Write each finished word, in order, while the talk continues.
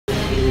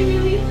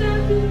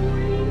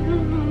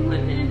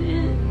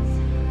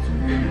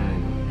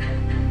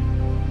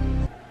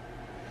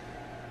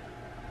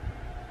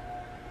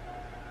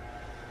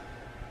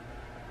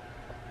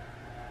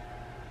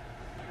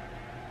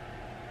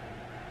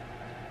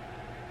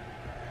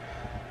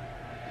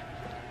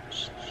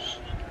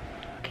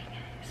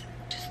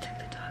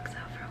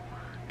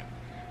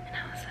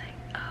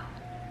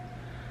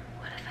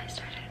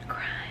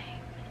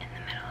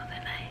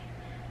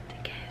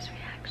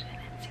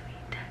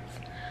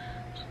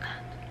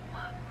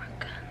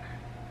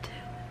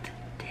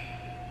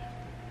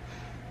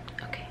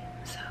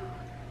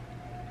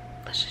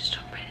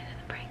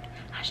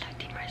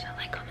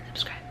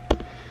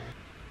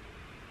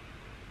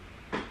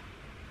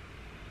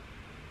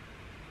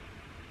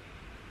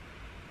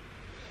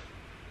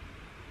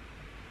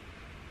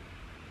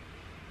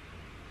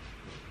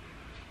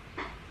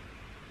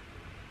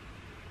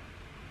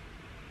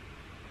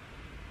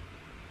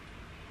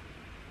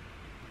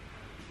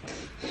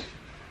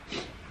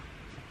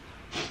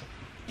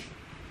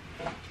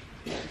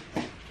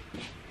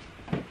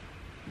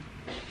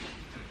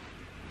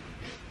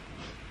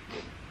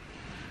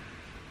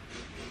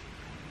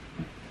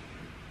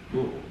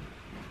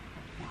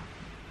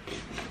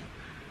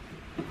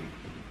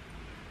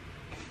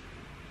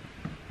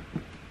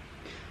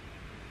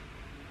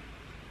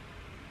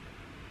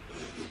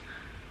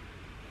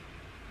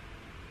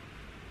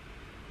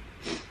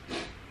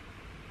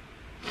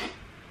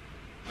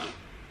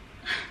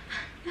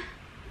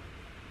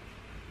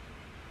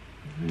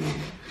Hey.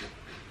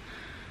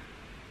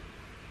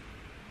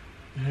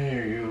 Hey,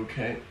 are you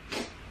okay?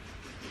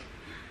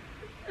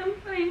 I'm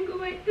fine. Go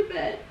back to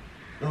bed.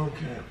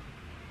 Okay.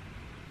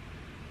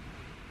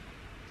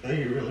 Are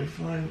you really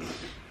fine?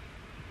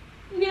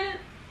 Yeah,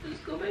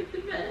 just go back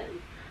to bed.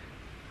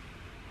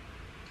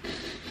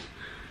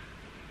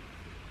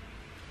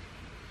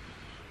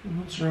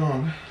 What's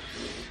wrong?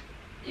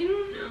 I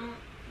don't know.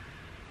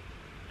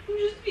 I'm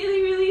just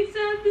feeling really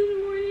sad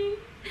this morning.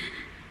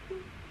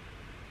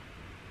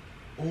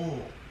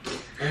 Oh,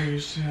 are you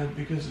sad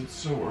because it's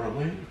so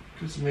early?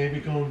 Because maybe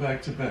going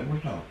back to bed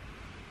would help.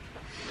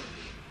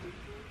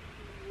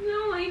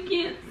 No, I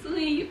can't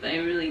sleep. I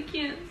really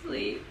can't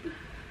sleep.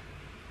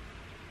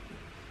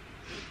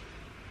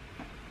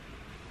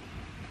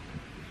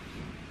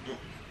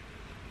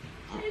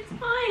 It's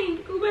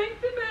fine. Go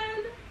back to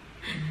bed.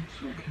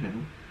 It's okay.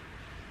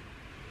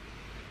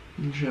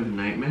 Did you have a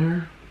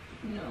nightmare?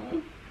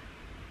 No.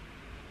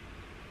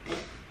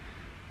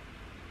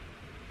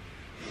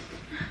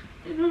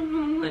 I don't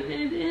know what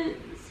it is.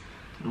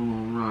 Oh,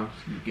 Rox,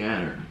 you get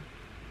her.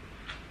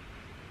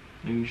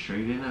 Are you sure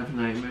you didn't have a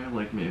nightmare?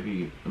 Like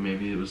maybe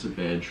it was a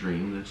bad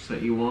dream that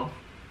set you off?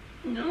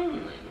 No,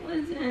 it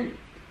wasn't.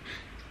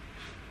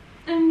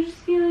 I'm just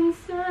feeling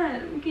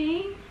sad,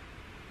 okay?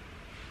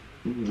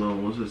 Well,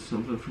 was it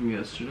something from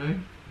yesterday?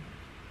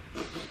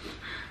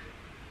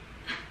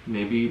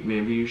 Maybe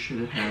you should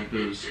have had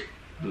those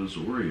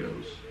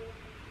Oreos.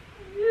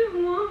 I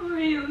didn't want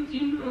Oreos,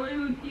 you know I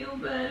would feel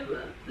bad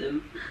about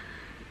them.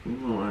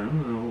 Well, I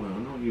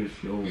don't know what you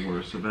feel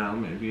worse about.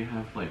 Maybe you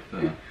have like the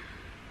I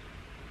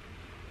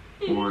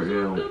just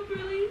Oreo, woke up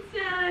really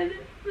sad.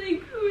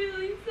 Like,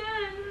 really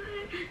sad.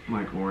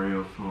 like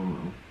Oreo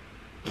FOMO.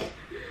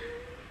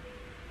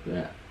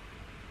 That.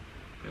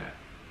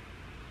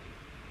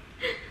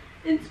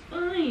 It's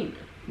fine.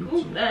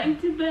 Go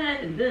back to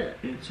bed.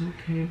 It's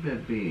okay,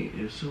 baby.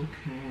 It's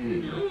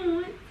okay. No,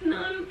 it's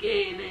not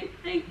okay.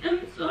 And I'm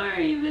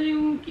sorry that I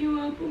woke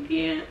you up,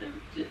 okay?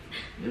 I'm just...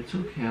 It's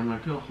okay. I'm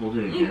not gonna hold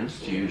it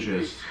against you.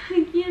 Just.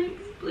 I can't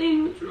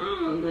explain what's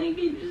wrong. Like,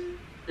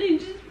 I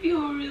just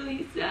feel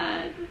really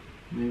sad.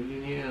 Maybe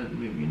you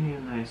need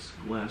a nice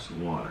glass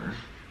of water.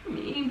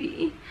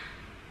 Maybe.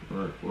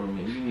 Or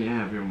maybe you need to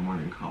have your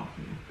morning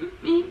coffee.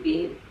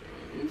 Maybe.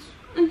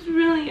 It's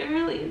really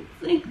early.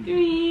 It's like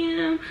 3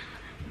 a.m.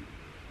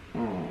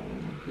 Oh,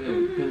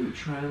 good. Then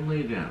try to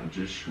lay down.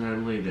 Just try to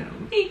lay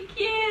down. I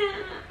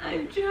can't.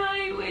 I'm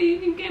trying. Why do you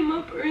think I'm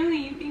up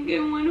early? You think I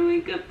want to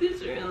wake up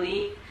this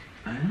early?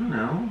 I don't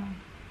know.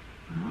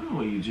 I don't know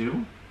what you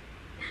do.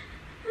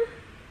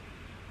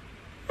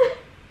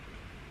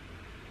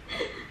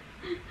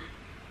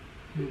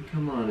 Hey,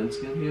 come on, it's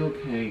gonna be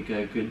okay. You got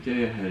a good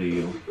day ahead of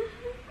you.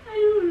 I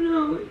don't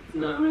know. It's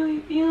not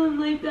really feeling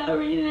like that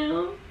right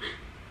now.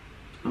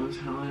 I'm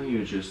telling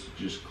you,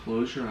 just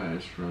close your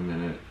eyes for a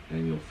minute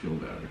and you'll feel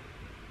better.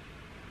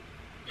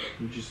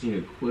 You just need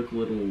a quick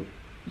little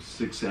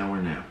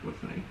 6-hour nap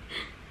with me.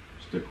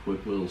 Just a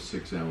quick little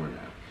 6-hour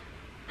nap.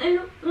 I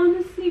don't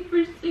want to sleep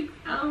for 6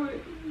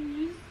 hours.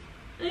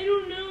 I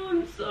don't know.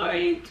 I'm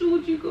sorry. I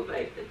told you go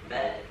back to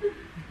bed.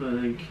 But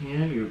I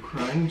can't. You're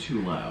crying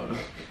too loud.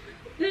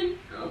 Then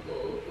I'll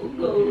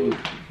go.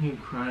 Can you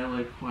cry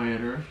like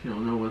quieter if you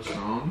don't know what's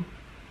wrong?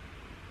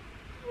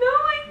 No,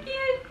 I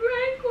can't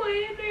cry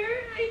quieter.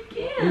 I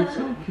can't. It's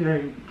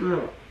okay.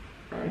 Go.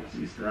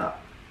 Roxy,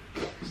 stop.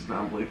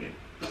 Stop blinking.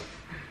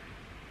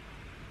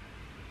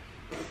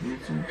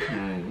 It's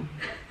okay.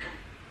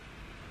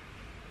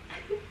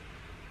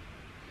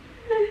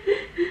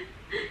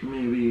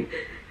 Maybe.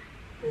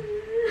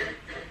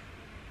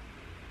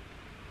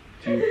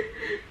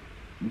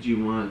 Do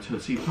you want a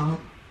Tootsie Pop?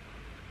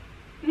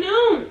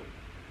 No.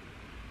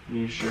 Are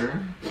you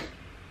sure?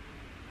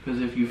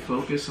 Because if you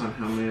focus on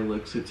how many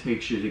licks it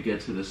takes you to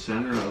get to the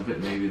center of it,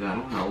 maybe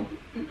that'll help.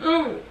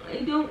 No,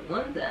 I don't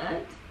want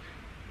that.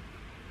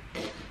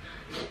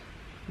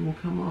 Well,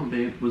 come on,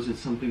 babe. Was it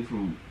something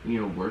from,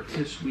 work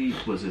this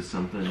week? Was it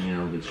something,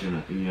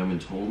 that you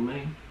haven't told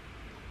me?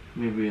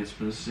 Maybe it's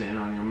been staying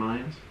on your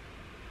mind?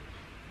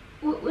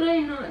 What would I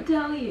not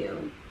tell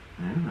you?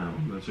 I don't know.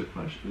 That's a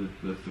question.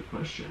 That's the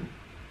question.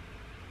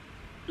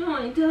 No,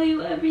 I tell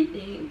you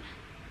everything.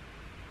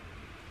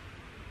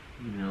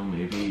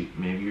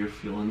 Maybe you're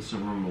feeling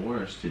some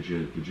remorse. Did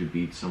you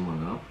beat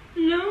someone up?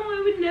 No,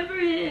 I would never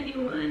hit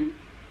anyone.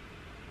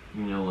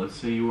 Let's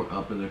say you were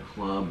up in a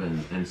club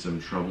and some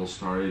trouble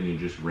started and you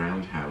just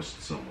roundhoused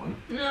someone.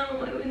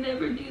 No, I would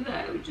never do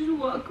that. I would just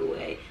walk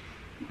away.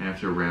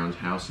 After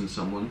roundhousing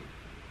someone?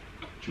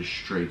 Just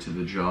straight to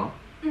the jaw?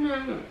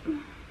 No.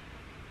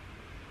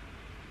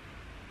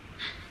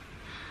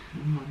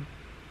 Come on.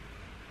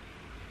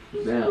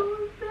 It's Now.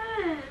 so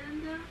bad.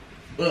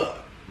 Ugh.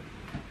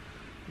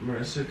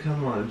 Marissa,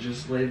 come on,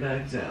 just lay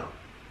back down.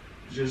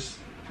 Just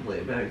lay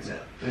back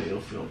down and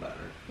you'll feel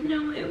better.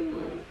 No, I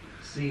won't.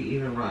 See,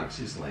 even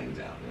Roxy's laying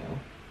down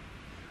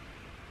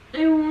now.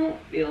 I won't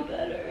feel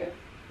better.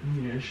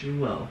 Yes, she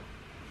will.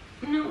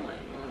 No, I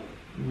won't.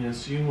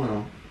 Yes, you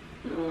will.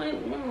 No, I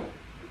won't.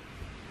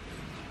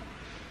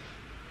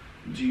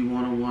 Do you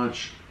want to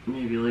watch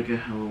maybe like a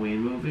Halloween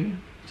movie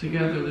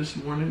together this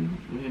morning?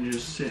 We can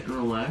just sit and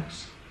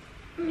relax.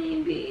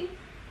 Maybe.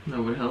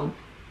 That would help.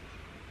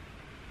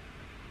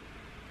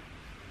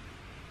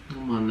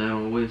 Come on, that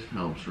always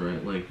helps,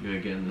 right? Like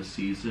again, the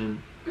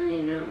season. I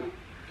know.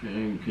 Okay,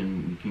 you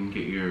can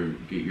get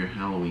your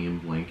Halloween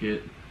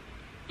blanket.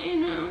 I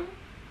know.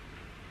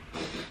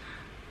 I'm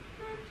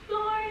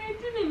sorry, I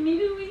didn't mean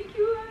to wake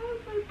you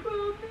up, I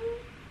promise.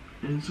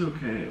 It's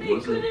okay. I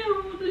couldn't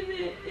hold it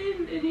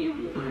in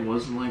anymore. It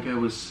wasn't like I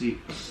was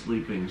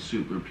sleeping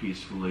super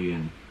peacefully,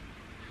 and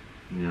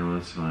you know,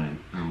 that's fine.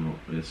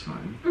 It's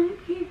fine.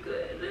 Okay,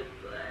 good. I'm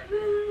glad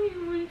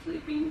you weren't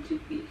sleeping too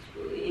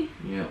peacefully.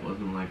 Yeah, it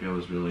wasn't like I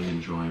was really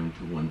enjoying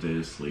the one day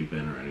to sleep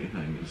in or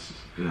anything.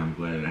 I'm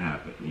glad it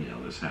happened. You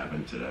know, this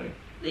happened today.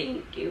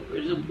 Thank you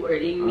for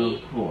supporting me.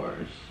 Of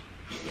course.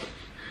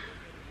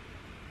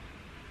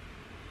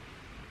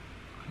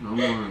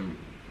 Come on,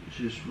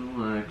 just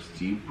relax.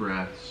 Deep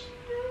breaths.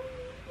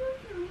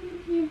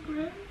 Deep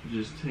breath.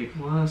 Just take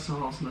a lot of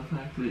solace in the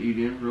fact that you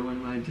didn't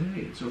ruin my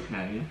day. It's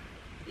okay.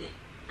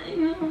 I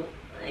know.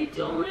 I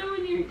don't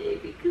ruin your day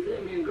because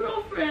I'm your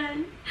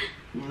girlfriend.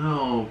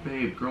 No,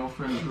 babe,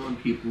 girlfriends ruin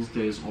people's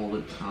days all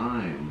the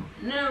time.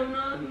 No,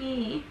 not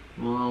me.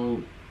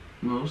 Well,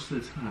 most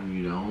of the time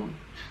you don't.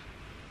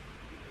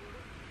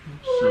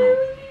 Why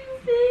would you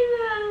say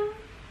that?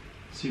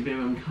 See, babe,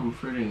 I'm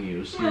comforting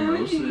you. So Why would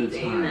most you of the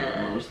say time,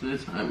 that? most of the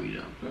time you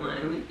don't.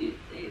 Why would you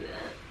say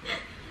that?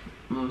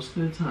 Most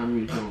of the time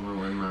you don't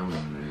ruin my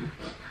morning.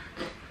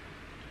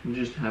 You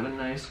just have a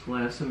nice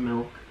glass of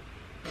milk,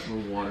 or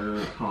water,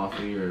 or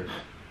coffee, or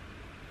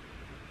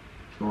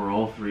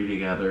all three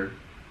together,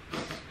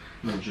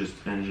 and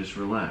just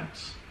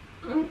relax.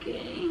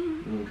 Okay.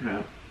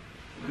 Okay.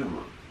 Come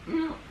on.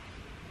 No.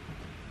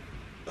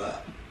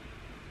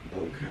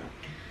 Okay.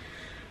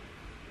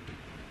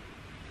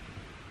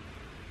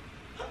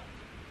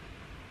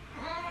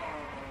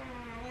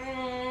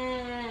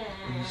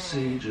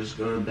 See, just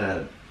go to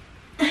bed.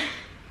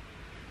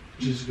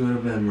 Just go to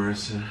bed,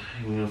 Marissa,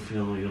 and you'll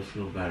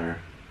feel better.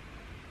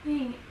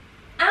 Wait.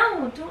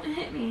 Ow! Don't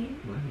hit me.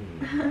 Wow.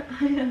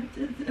 I have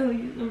to tell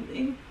you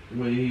something.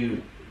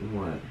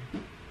 What?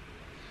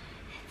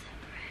 It's a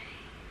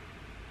prank.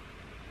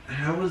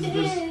 How is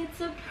this?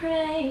 It's a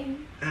prank.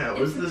 How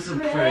It's is this a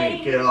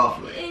prank? Get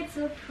off me. It's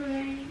a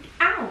prank.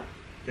 Ow!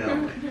 Get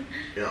off me.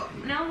 Get off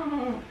me.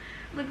 No.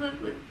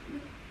 Look.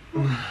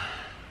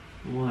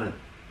 What?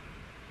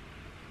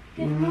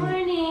 Good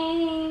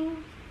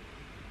morning.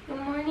 Good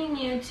morning,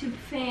 YouTube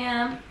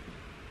fam.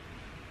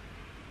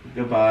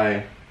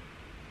 Goodbye.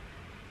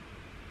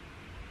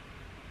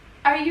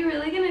 Are you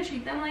really gonna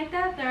treat them like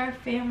that? They're our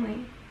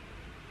family.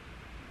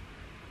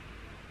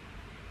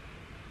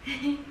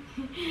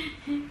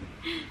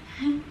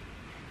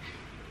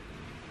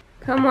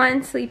 Come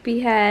on,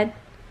 sleepyhead.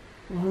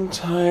 I'm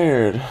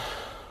tired.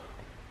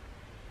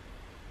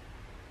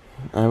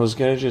 I was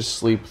gonna just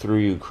sleep through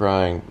you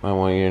crying. I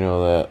want you to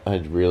know that I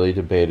really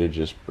debated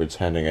just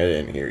pretending I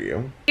didn't hear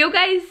you. You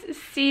guys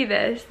see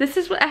this. This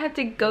is what I have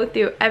to go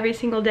through every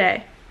single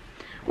day.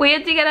 We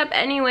have to get up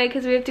anyway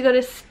because we have to go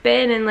to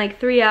spin in like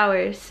 3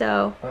 hours,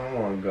 so. I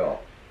don't want to go.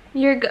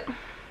 You're go.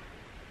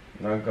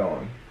 Not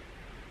going.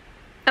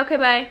 Okay,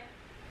 bye.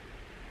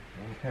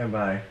 Okay,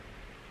 bye.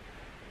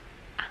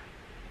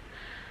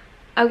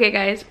 Okay,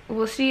 guys,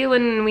 we'll see you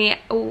when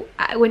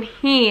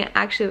he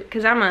actually,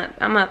 because I'm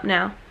up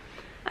now.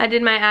 I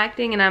did my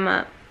acting and I'm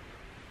up.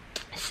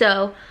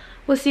 So,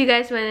 we'll see you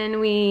guys when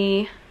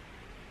we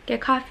get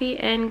coffee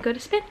and go to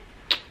spin.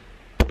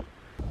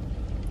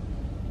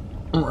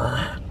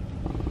 What?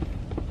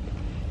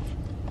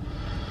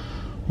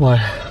 What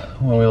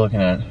are we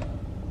looking at?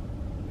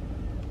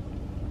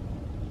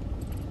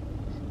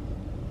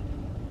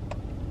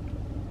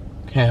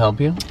 Can I help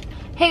you?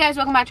 Hey guys,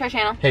 welcome back to our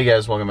channel. Hey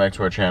guys, welcome back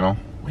to our channel.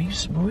 What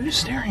are you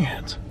staring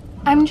at?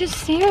 I'm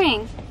just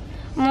staring.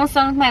 I'm almost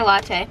done with my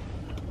latte.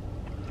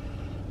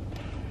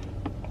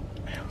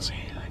 I don't see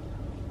anything.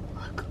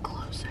 Look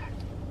closer.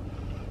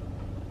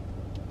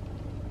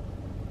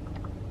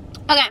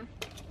 Okay.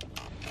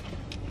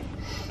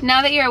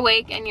 Now that you're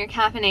awake and you're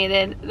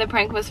caffeinated, the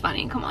prank was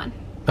funny. Come on.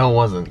 No, it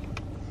wasn't.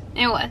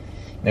 It was.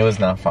 It was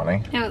not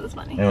funny. It was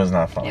funny. It was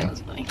not funny. It was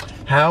funny.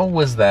 How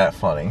was that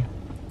funny?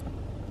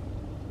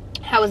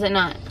 How was it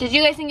not? Did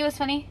you guys think it was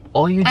funny?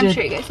 All you did, I'm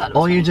sure you guys thought it was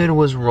all funny. you did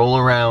was roll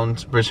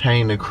around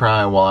pretending to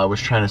cry while I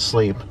was trying to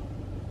sleep.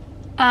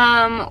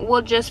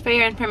 Well, just for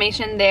your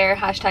information, they're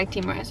hashtag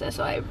Team Marissa,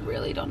 so I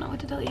really don't know what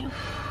to tell you.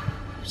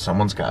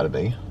 Someone's gotta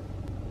be.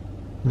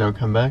 No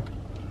comeback?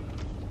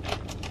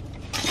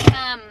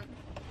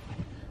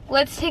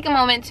 Let's take a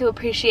moment to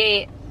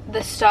appreciate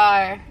the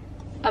star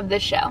of the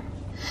show.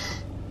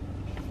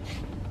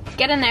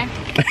 Get in there.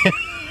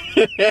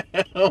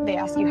 They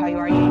ask you how you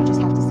are, you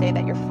just have to say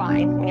that you're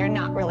fine when you're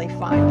not really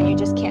fine, but you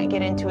just can't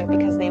get into it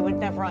because they would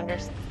never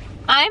understand.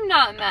 I'm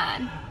not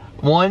mad.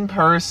 One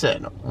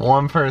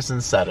person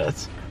said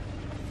it.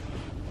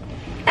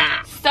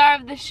 Star of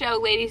of the show,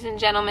 ladies and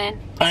gentlemen.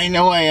 I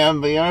know I am,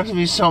 but you don't have to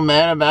be so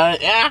mad about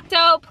it. Yeah.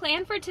 So,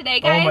 plan for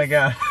today, guys. Oh my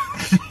god.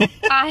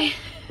 I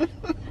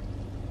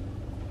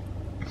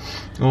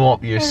Well,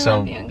 you're so.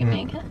 love you. Give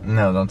me a kiss.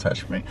 No, don't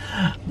touch me.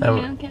 Give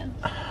me a kiss.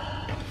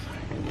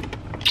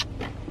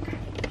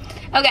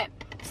 Okay,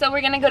 so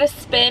we're gonna go to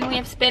spin. We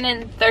have spin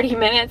in 30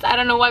 minutes. I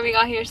don't know why we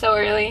got here so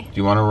early.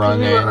 Do you want to run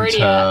We were already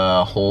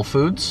into Whole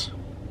Foods?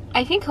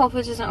 I think Whole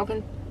Foods isn't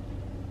open.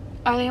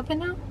 Are they open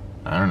now?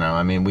 I don't know.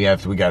 I mean, we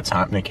got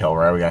time to kill,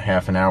 right? We got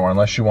half an hour.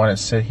 Unless you want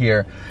to sit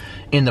here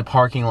in the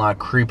parking lot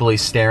creepily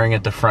staring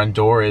at the front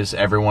door as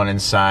everyone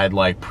inside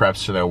like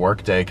preps for their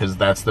work day, because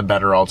that's the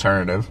better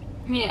alternative.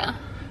 Yeah.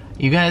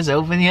 You guys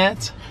open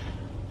yet?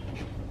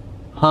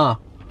 Huh.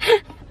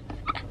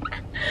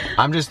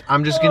 I'm just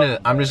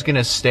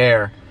gonna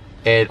stare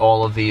at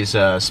all of these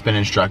spin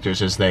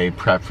instructors as they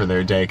prep for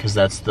their day, because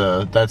that's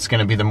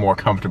gonna be the more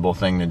comfortable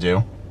thing to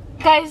do.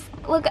 Guys,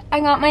 look,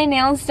 I got my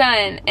nails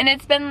done, and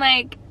it's been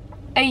like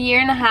a year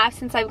and a half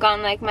since I've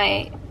gotten like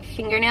my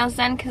fingernails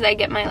done, because I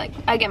get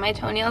my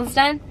toenails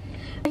done.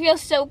 I feel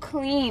so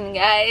clean,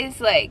 guys,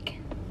 like.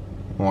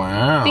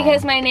 Wow.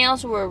 Because my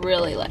nails were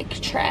really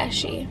like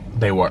trashy.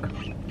 They were.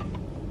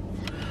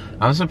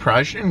 I'm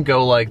surprised you didn't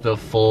go like the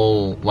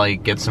full,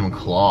 like get some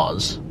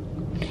claws.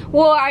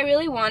 Well, I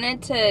really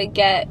wanted to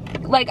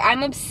get, like,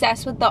 I'm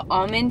obsessed with the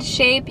almond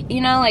shape, you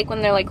know, like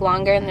when they're like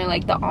longer and they're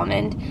like the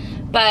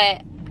almond.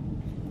 But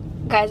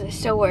guys, I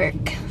still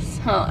work,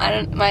 so I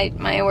don't,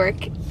 my work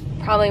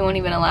probably won't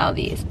even allow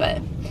these, but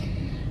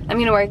I'm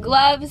gonna wear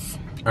gloves.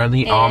 Are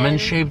the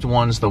almond shaped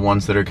ones the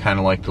ones that are kind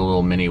of like the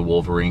little mini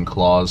Wolverine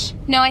claws?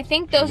 No, I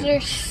think those are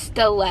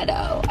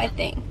stiletto, I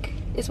think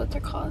is what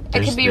they're called.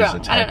 I could be There's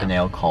wrong. a type of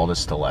nail called a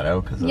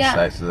stiletto, because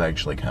this is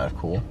actually kind of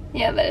cool.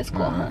 Yeah, that is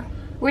cool, huh?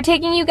 We're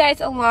taking you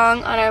guys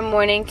along on our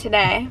morning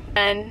today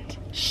and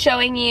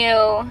showing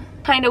you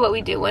kind of what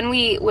we do when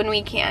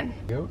we can.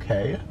 You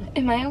okay?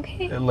 Am I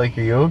okay? Like,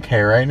 are you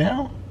okay right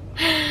now?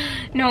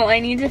 No, I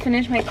need to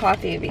finish my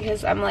coffee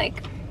because I'm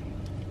like.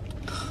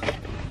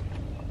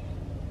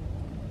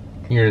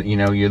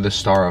 You're the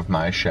star of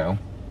my show.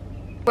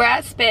 We're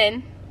at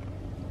spin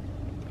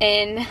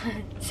in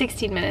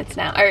 16 minutes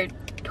now, or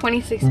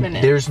 26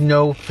 minutes. There's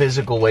no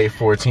physical way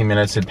 14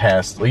 minutes had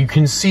passed. You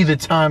can see the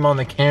time on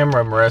the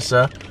camera,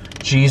 Marissa.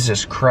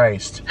 Jesus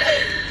Christ.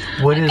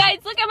 Guys,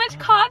 look how much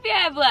coffee I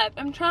have left.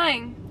 I'm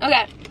trying.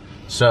 Okay.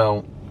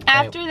 So.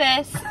 After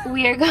this,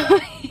 we are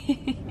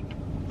going.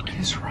 What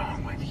is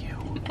wrong with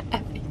you?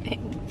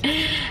 Everything.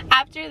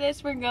 After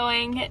this, we're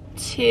going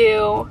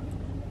to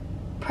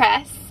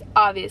press.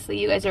 Obviously,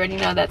 you guys already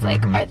know that's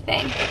like our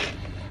thing.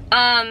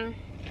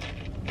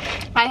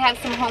 I have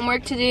some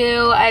homework to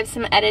do. I have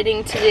some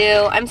editing to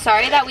do. I'm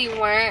sorry that we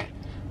weren't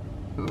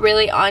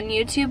really on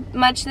YouTube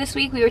much this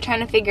week. We were trying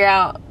to figure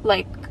out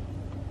like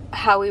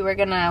how we were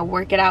gonna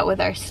work it out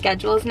with our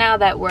schedules now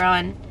that we're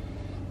on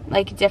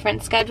like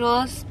different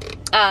schedules.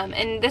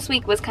 And this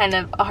week was kind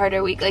of a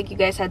harder week, like you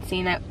guys had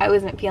seen. I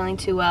wasn't feeling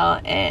too well,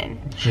 and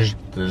just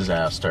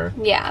disaster.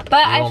 Yeah,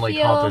 but I only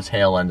caught the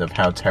tail end of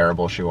how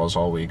terrible she was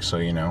all week, so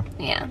you know.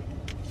 Yeah.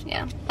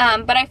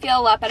 But I feel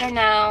a lot better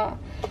now.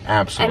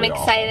 Absolutely. I'm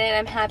excited. Awful.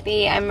 I'm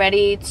happy. I'm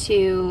ready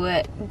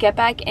to get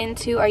back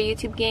into our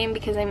YouTube game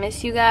because I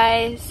miss you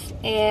guys.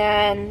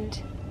 And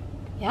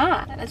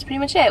yeah, that's pretty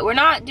much it. We're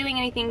not doing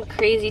anything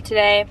crazy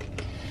today.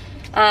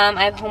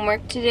 I have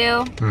homework to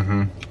do.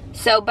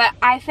 So, but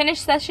I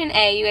finished session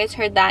A. You guys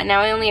heard that. Now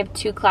I only have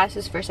 2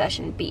 classes for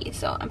session B.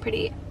 So I'm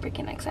pretty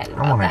freaking excited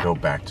about that. I want to go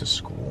back to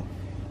school.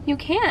 You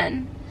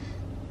can.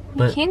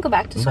 You can go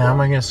back to school. How am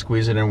I going to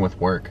squeeze it in with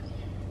work?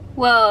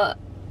 Well,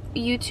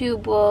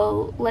 YouTube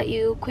will let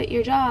you quit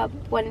your job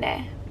one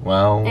day.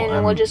 Well,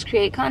 and we'll just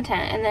create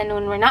content. And then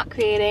when we're not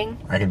creating,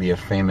 I can be a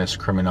famous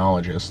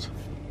criminologist.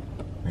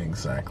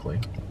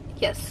 Exactly.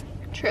 Yes,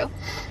 true.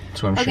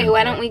 That's what I'm okay,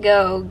 why don't we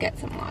go get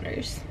some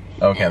waters?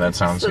 Okay, that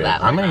sounds good.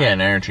 I'm gonna get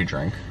an energy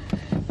drink.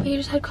 You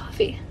just had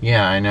coffee.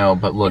 Yeah, I know,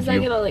 but look, is that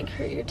gonna like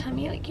hurt your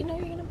tummy? Like you know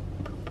you're gonna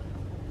poop.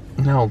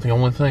 No, the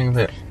only thing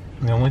that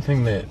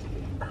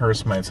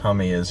hurts my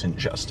tummy is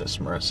injustice,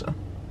 Marissa.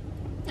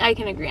 I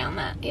can agree on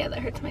that. Yeah, that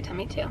hurts my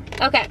tummy too.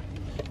 Okay.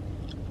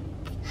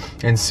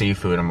 And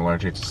seafood. I'm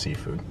allergic to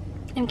seafood.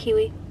 And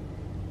kiwi.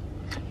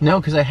 No,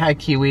 because I had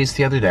kiwis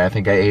the other day. I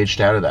think I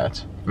aged out of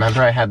that.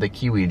 Remember, I had the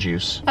kiwi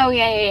juice. Oh,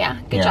 yeah.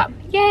 Good job.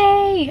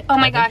 Yay! Oh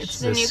my gosh,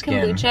 the new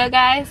kombucha,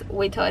 guys.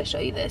 Wait till I show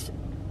you this.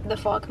 The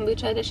fall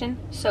kombucha edition.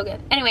 So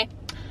good. Anyway.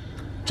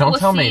 Don't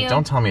tell me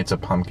it's a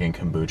pumpkin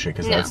kombucha,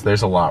 because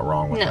there's a lot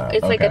wrong with that. No,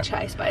 it's like a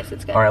chai spice.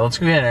 It's good. All right, let's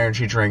go get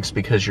energy drinks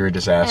because you're a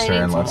disaster,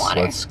 and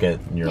let's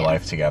get your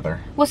life together.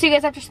 We'll see you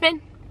guys after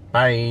spin.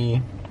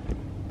 Bye.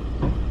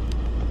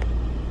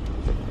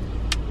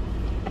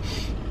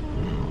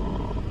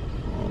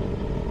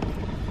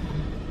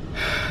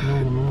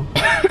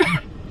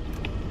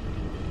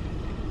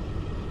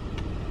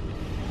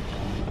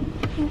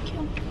 Thank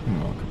you. You're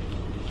welcome.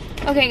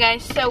 Okay,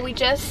 guys, so we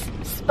just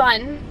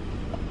spun.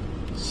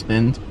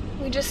 Spinned?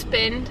 We just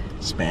spinned.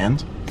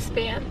 Spanned?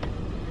 Spanned.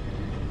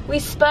 We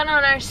spun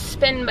on our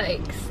spin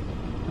bikes.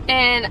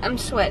 And I'm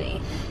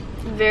sweaty.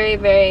 Very,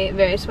 very,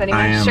 very sweaty.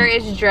 My shirt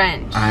is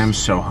drenched. I am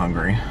so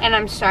hungry. And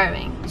I'm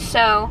starving.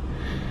 So,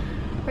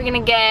 we're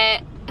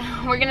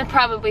gonna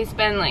probably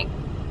spend like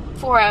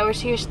 4 hours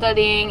here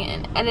studying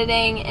and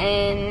editing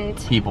and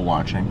people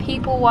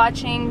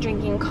watching,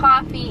 drinking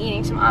coffee,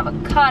 eating some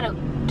avocado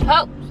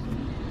toast.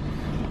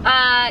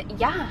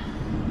 Yeah,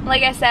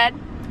 like I said,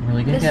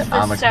 really gonna get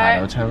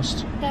avocado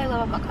toast? Yeah, I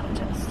love avocado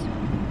toast.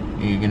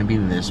 Are you gonna be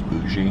this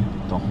bougie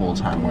the whole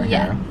time we're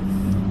here?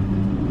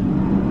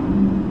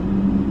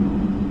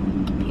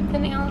 Peep the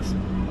nails.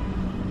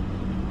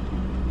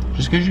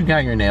 Just because you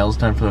got your nails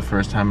done for the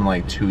first time in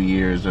like 2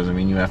 years doesn't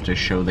mean you have to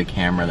show the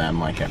camera them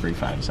like every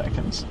 5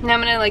 seconds. Now I'm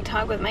gonna like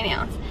talk with my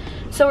nails.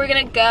 So we're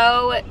gonna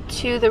go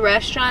to the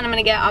restaurant. I'm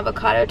gonna get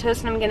avocado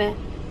toast and I'm gonna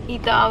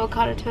eat the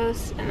avocado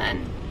toast and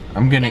then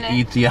I'm gonna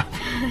eat the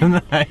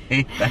I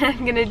hate that.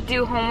 I'm gonna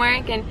do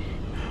homework and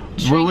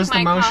drink what was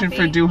the motion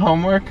coffee. for do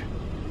homework?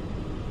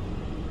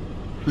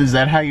 Is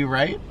that how you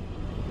write?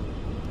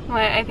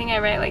 What? I think I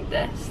write like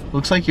this.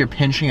 Looks like you're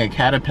pinching a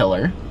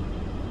caterpillar.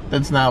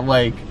 That's not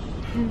like...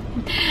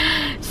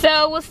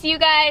 So we'll see you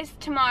guys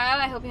tomorrow.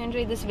 I hope you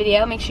enjoyed this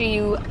video. Make sure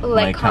you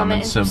like,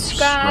 comment, and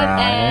subscribe.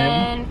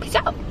 And peace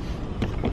out.